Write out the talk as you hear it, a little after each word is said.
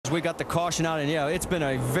we got the caution out, and yeah, it's been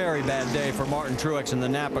a very bad day for Martin Truex and the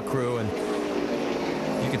Napa crew, and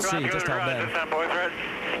you can see just how bad.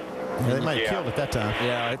 Yeah, they might have killed it that time.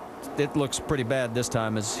 Yeah, it looks pretty bad this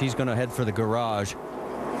time as he's going to head for the garage.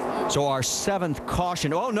 So our 7th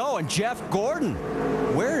caution. Oh, no, and Jeff Gordon.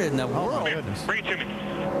 Where in the world?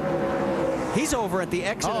 He's over at the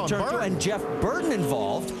exit of turn 2, and JeffBurton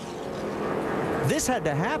involved. This had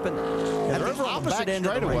to happen at the opposite end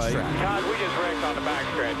of the racetrack. God, we just wrecked on the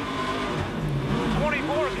backstretch.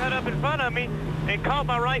 24 cut up in front of me and caught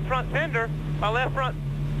my right front fender, my left front.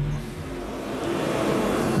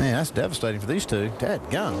 Man, that's devastating for these two.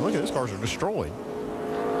 Dadgum, look at these cars are destroyed.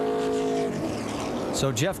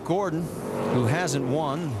 So Jeff Gordon, who hasn't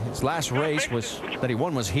won, his last race that he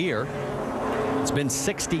won was here. It's been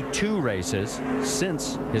 62 races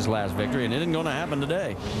since his last victory, and it isn't going to happen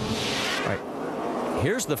today. All right,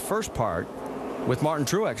 here's the first part with Martin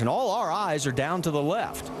Truex, and all our eyes are down to the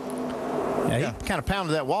left. Yeah, he kind of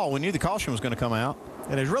pounded that wall. We knew the caution was going to come out.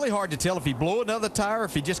 And it's really hard to tell if he blew another tire or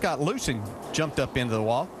if he just got loose and jumped up into the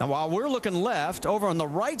wall. Now, while we're looking left, over on the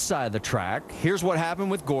right side of the track, here's what happened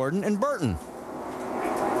with Gordon and Burton.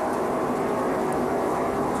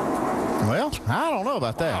 Well, I don't know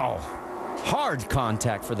about that. Oh, hard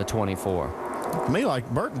contact for the 24. To me, like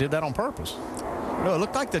Burton did that on purpose. No, it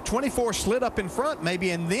looked like the 24 slid up in front maybe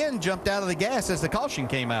and then jumped out of the gas as the caution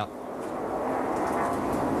came out.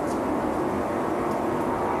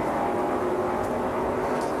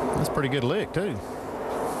 That's a pretty good lick, too.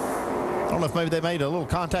 I don't know if maybe they made a little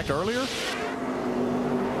contact earlier.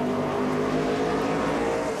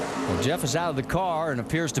 Well, Jeff is out of the car and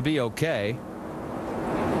appears to be okay.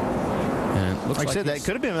 And it looks like I said, that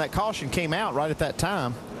could have been when that caution came out right at that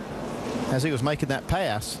time as he was making that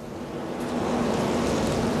pass.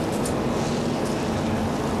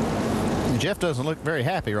 And Jeff doesn't look very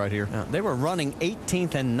happy right here. Now, they were running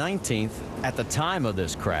 18th and 19th at the time of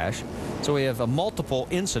this crash. So we have a multiple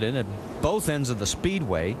incident at both ends of the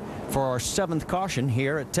speedway for our 7th caution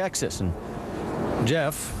here at Texas. And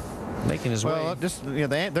Jeff making his way. Well,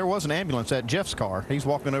 there was an ambulance at Jeff's car. He's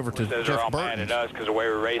walking over to Jeff Burton. Mad at us because the way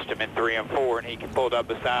we raced him in 3 and 4, and he pulled up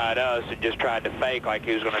beside us and just tried to fake like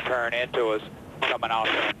he was going to turn into us coming off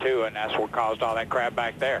turn 2, and that's what caused all that crap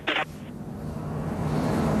back there.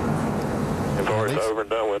 Before it's over and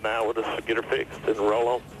done with now, we'll just get her fixed and roll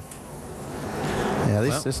on.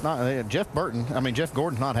 Yeah, it's not Jeff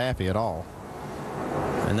Gordon's not happy at all.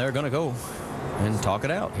 And they're going to go and talk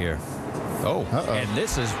it out here. Oh, and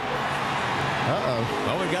this is.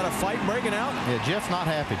 Oh, we've got a fight breaking out. Yeah, Jeff's not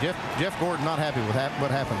happy. Jeff Gordon not happy with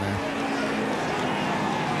what happened there.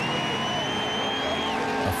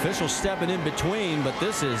 Officials stepping in between, but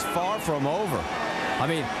this is far from over. I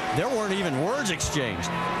mean, there weren't even words exchanged.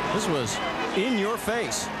 This was in your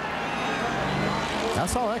face. I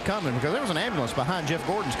saw that coming because there was an ambulance behind Jeff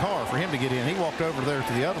Gordon's car for him to get in. He walked over there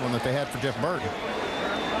to the other one that they had for Jeff Burton.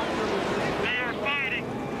 They are fighting.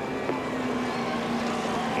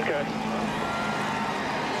 Okay.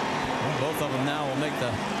 Well, both of them now will make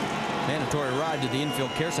the mandatory ride to the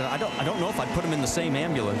infield care center. I don't know if I'd put them in the same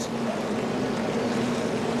ambulance.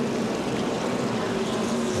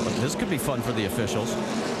 But this could be fun for the officials.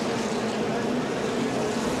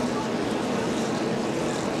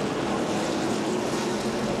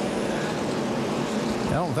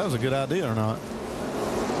 I don't know if that was a good idea or not.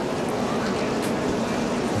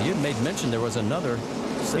 You made mention there was another.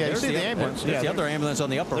 Yeah, you see the ambulance. There's the other ambulance on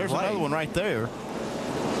the upper right. There's another one right there.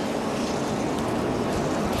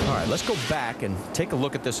 All right, let's go back and take a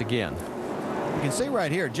look at this again. You can see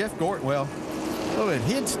right here, Jeff Gordon, well,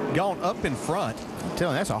 he had gone up in front. I'm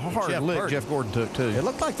telling you, that's a hard lick Jeff Gordon took, too. It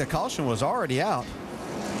looked like the caution was already out.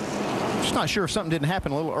 Just not sure if something didn't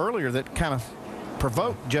happen a little earlier that kind of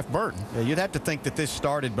provoked Jeff Burton. Yeah, you'd have to think that this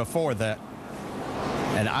started before that.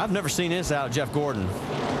 And I've never seen this out of Jeff Gordon.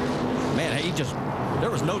 Man,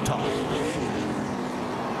 there was no talk.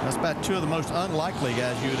 That's about 2 of the most unlikely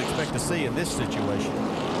guys you would expect to see in this situation.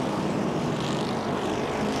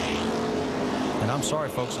 And I'm sorry,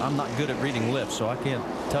 folks, I'm not good at reading lips, so I can't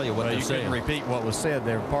tell you what they're saying. You couldn't repeat what was said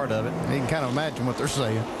there, part of it. You can kind of imagine what they're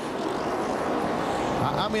saying.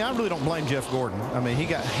 I mean, I really don't blame Jeff Gordon. I mean, he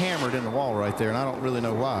got hammered in the wall right there, and I don't really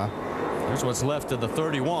know why. Here's what's left of the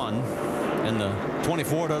 31, and the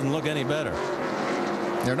 24 doesn't look any better.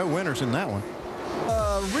 There are no winners in that one.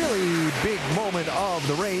 A really big moment of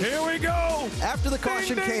the race. Here we go. After the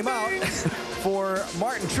caution came out for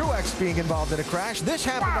Martin Truex being involved in a crash, this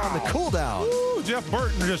happened on the cool down. Ooh, Jeff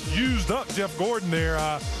Burton just used up Jeff Gordon there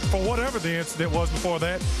for whatever the incident was before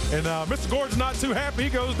that. And Mr. Gordon's not too happy. He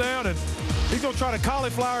goes down and He's going to try to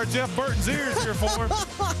cauliflower Jeff Burton's ears here for him.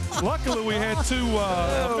 Luckily, we had two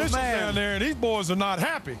officials down there, and these boys are not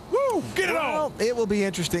happy. Woo! Get it on! It will be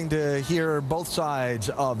interesting to hear both sides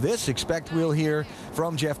of this. Expect we'll hear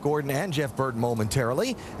from Jeff Gordon and Jeff Burton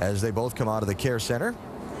momentarily as they both come out of the care center.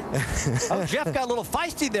 Oh, Jeff got a little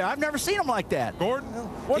feisty there. I've never seen him like that. Gordon?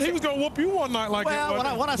 What, he was going to whoop you one night like that?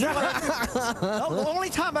 Well, the only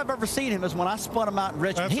time I've ever seen him is when I spun him out in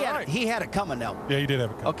Richmond. That's He had it coming, though. Yeah, he did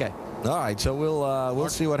have it coming. Okay. All right, so we'll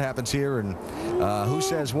see what happens here and who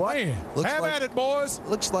says what. Man, have at it, boys.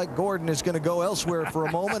 Looks like Gordon is going to go elsewhere for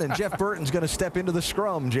a moment, and Jeff Burton's going to step into the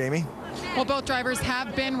scrum, Jamie. Well, both drivers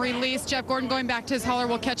have been released. Jeff Gordon going back to his hauler.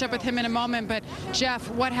 We'll catch up with him in a moment. But, Jeff,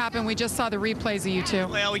 what happened? We just saw the replays of you two.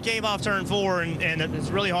 Well, we came off turn 4, and it's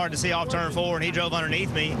really hard to see off turn 4, and he drove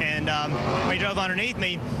underneath me. And when he drove underneath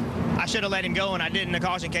me, I should have let him go, and I didn't. The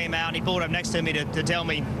caution came out, and he pulled up next to me to tell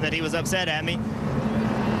me that he was upset at me.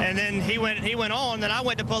 And then he went on. Then I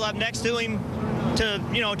went to pull up next to him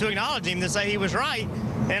to acknowledge him, to say he was right.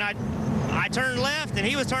 And I turned left, and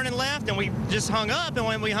he was turning left, and we just hung up. And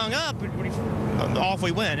when we hung up, off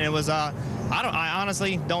we went. And it was I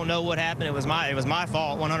honestly don't know what happened. It was my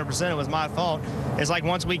fault. 100% it was my fault. It's like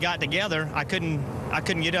once we got together, I couldn't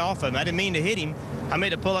get it off of him. I didn't mean to hit him. I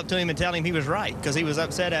made to pull up to him and tell him he was right, because he was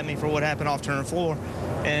upset at me for what happened off turn 4.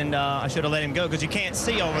 And I should have let him go, because you can't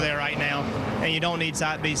see over there right now, and you don't need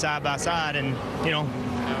to be side by side. And,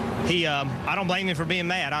 I don't blame him for being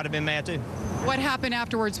mad. I'd have been mad too. What happened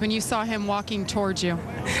afterwards when you saw him walking towards you?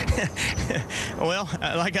 Well,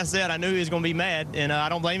 like I said, I knew he was going to be mad, and I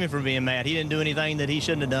don't blame him for being mad. He didn't do anything that he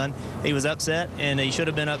shouldn't have done. He was upset, and he should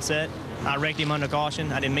have been upset. I wrecked him under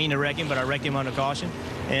caution. I didn't mean to wreck him, but I wrecked him under caution,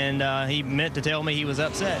 and he meant to tell me he was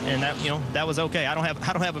upset, and that was okay. I don't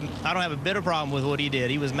have a bit of problem with what he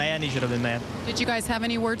did. He was mad, and he should have been mad. Did you guys have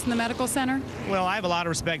any words in the medical center? Well, I have a lot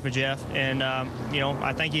of respect for Jeff, and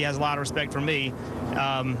I think he has a lot of respect for me.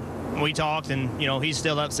 We talked, and he's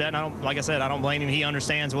still upset. And like I said, I don't blame him. He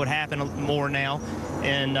understands what happened more now,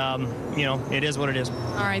 and it is what it is.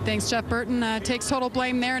 All right, thanks, Jeff Burton. Takes total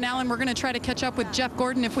blame there. And Alan, we're going to try to catch up with Jeff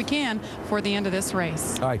Gordon if we can for the end of this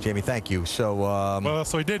race. All right, Jamie, thank you. So, well,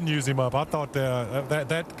 so he didn't use him up. I thought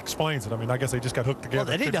that explains it. I mean, I guess they just got hooked together.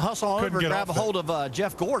 Well, they need to hustle over and grab a hold of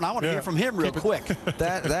Jeff Gordon. I want to hear from him real quick.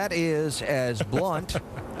 That is as blunt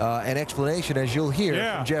an explanation as you'll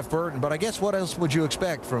hear from Jeff Burton. But I guess what else would you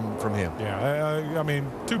expect from him? Yeah, I mean,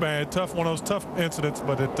 too bad. One of those tough incidents,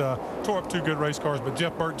 but it tore up 2 good race cars. But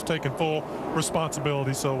Jeff Burton's taking full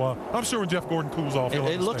responsibility. So I'm sure when Jeff Gordon cools off, he'll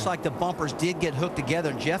it looks like the bumpers did get hooked together,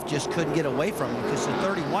 and Jeff just couldn't get away from him because the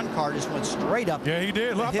 31 car just went straight up. Yeah, he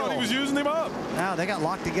did. I thought he was using him up. Now they got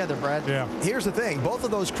locked together, Brad. Yeah. Here's the thing. Both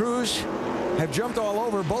of those crews have jumped all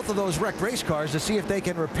over both of those wrecked race cars to see if they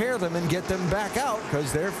can repair them and get them back out,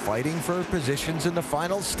 because they're fighting for positions in the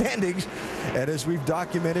final standings, and as we've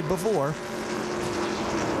documented before.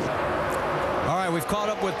 All right, we've caught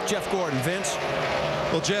up with Jeff Gordon. Vince?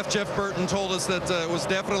 Well, Jeff Burton told us that it was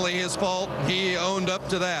definitely his fault. He owned up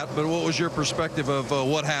to that. But what was your perspective of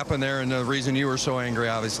what happened there and the reason you were so angry,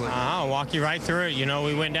 obviously? I'll walk you right through it.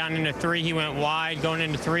 We went down into 3. He went wide. Going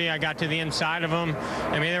into 3, I got to the inside of him.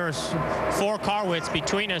 I mean, there was 4 car widths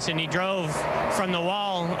between us, and he drove from the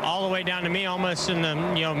wall all the way down to me, almost in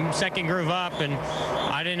the second groove up, and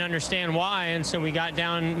I didn't understand why. And so we got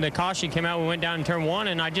down. The caution came out. We went down in turn 1,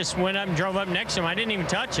 and I just went up and drove up next to him. I didn't even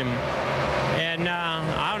touch him. And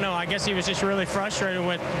I don't know, I guess he was just really frustrated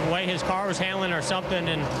with the way his car was handling or something.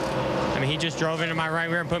 And I mean, he just drove into my right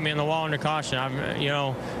rear and put me in the wall under caution.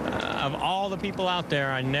 Of all the people out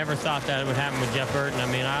there, I never thought that would happen with Jeff Burton.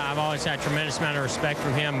 I mean, I've always had a tremendous amount of respect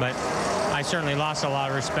from him, but I certainly lost a lot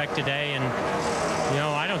of respect today. And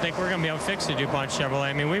I don't think we're going to be able to fix the DuPont Chevrolet.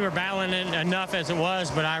 I mean, we were battling it enough as it was,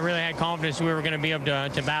 but I really had confidence we were going to be able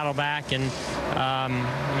to battle back and,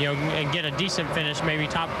 and get a decent finish, maybe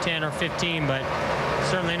top 10 or 15, but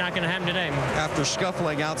certainly not going to happen today. After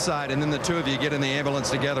scuffling outside and then the two of you get in the ambulance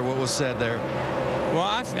together, what was said there? Well,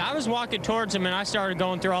 I was walking towards him, and I started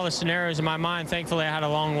going through all the scenarios in my mind. Thankfully, I had a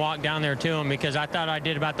long walk down there to him, because I thought I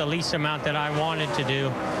did about the least amount that I wanted to do.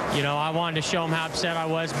 I wanted to show him how upset I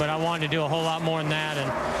was, but I wanted to do a whole lot more than that. And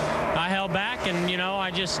I held back, and,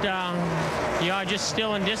 I just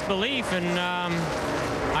still in disbelief. And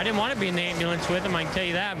I didn't want to be in the ambulance with him, I can tell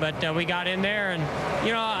you that. But we got in there, and,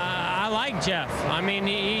 I like Jeff. I mean,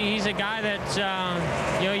 he's a guy that's,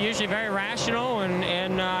 usually very rational,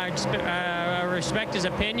 and I respect his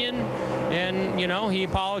opinion. And, he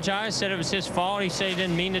apologized, said it was his fault. He said he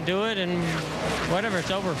didn't mean to do it, and whatever,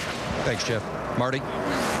 it's over. Thanks, Jeff. Marty?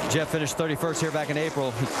 Jeff finished 31st here back in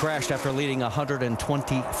April. He crashed after leading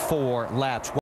 124 laps.